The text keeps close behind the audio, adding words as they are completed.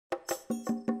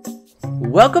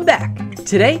and welcome back.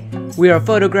 Today, we are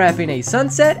photographing a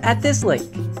sunset at this lake.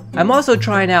 I'm also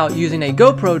trying out using a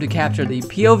GoPro to capture the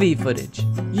POV footage.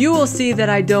 You will see that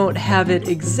I don't have it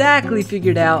exactly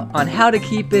figured out on how to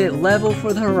keep it level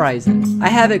for the horizon. I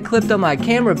have it clipped on my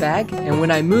camera bag, and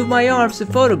when I move my arms to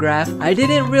photograph, I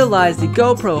didn't realize the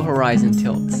GoPro horizon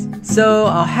tilts. So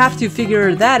I'll have to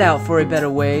figure that out for a better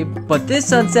way, but this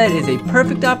sunset is a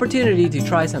perfect opportunity to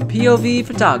try some POV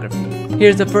photography.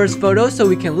 Here's the first photo so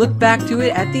we can look back to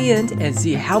it at the end and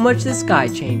see how much the sky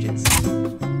changes.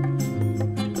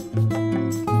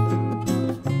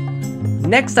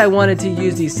 Next, I wanted to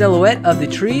use the silhouette of the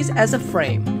trees as a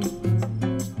frame.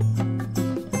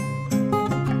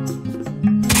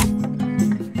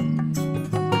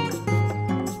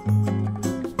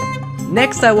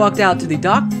 Next, I walked out to the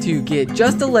dock to get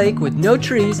just a lake with no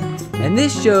trees, and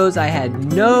this shows I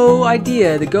had no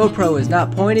idea the GoPro is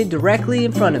not pointed directly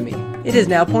in front of me. It is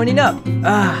now pointing up.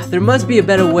 There must be a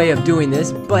better way of doing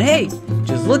this, but hey,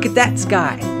 just look at that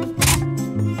sky.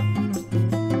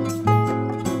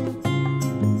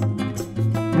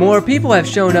 More people have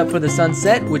shown up for the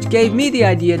sunset, which gave me the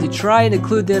idea to try and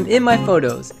include them in my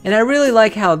photos, and I really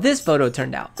like how this photo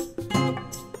turned out.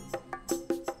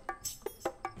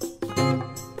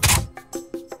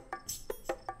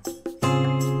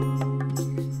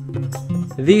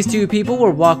 These two people were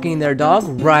walking their dog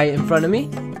right in front of me.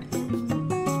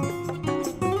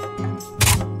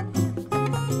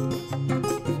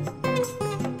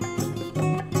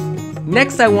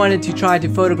 Next, I wanted to try to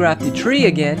photograph the tree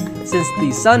again, since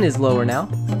the sun is lower now.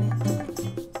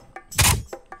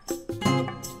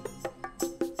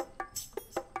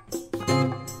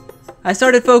 I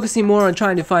started focusing more on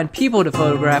trying to find people to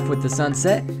photograph with the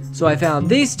sunset, so I found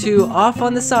these two off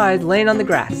on the side laying on the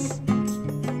grass.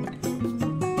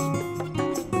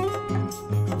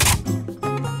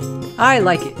 I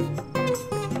like it.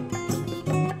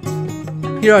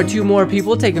 Here are two more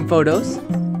people taking photos.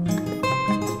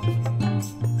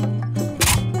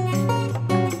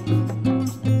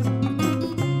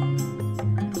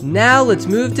 Now let's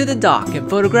move to the dock and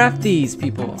photograph these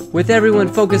people. With everyone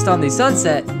focused on the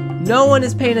sunset, no one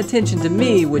is paying attention to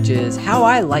me, which is how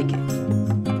I like it.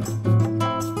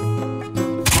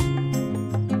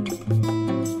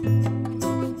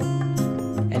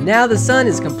 And now the sun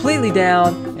is completely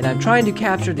down, and I'm trying to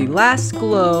capture the last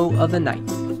glow of the night.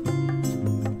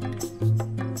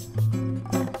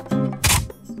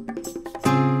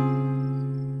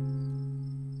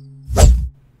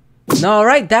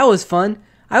 Alright, that was fun.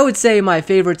 I would say my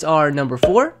favorites are number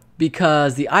 4,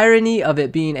 because the irony of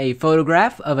it being a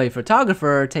photograph of a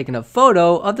photographer taking a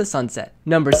photo of the sunset.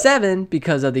 Number 7,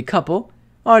 because of the couple.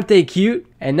 Aren't they cute?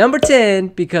 And number 10,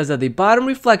 because of the bottom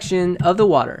reflection of the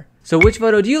water. So which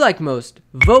photo do you like most?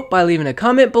 Vote by leaving a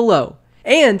comment below.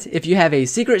 And if you have a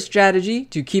secret strategy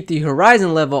to keep the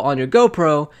horizon level on your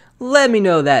GoPro, let me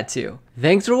know that too.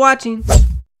 Thanks for watching.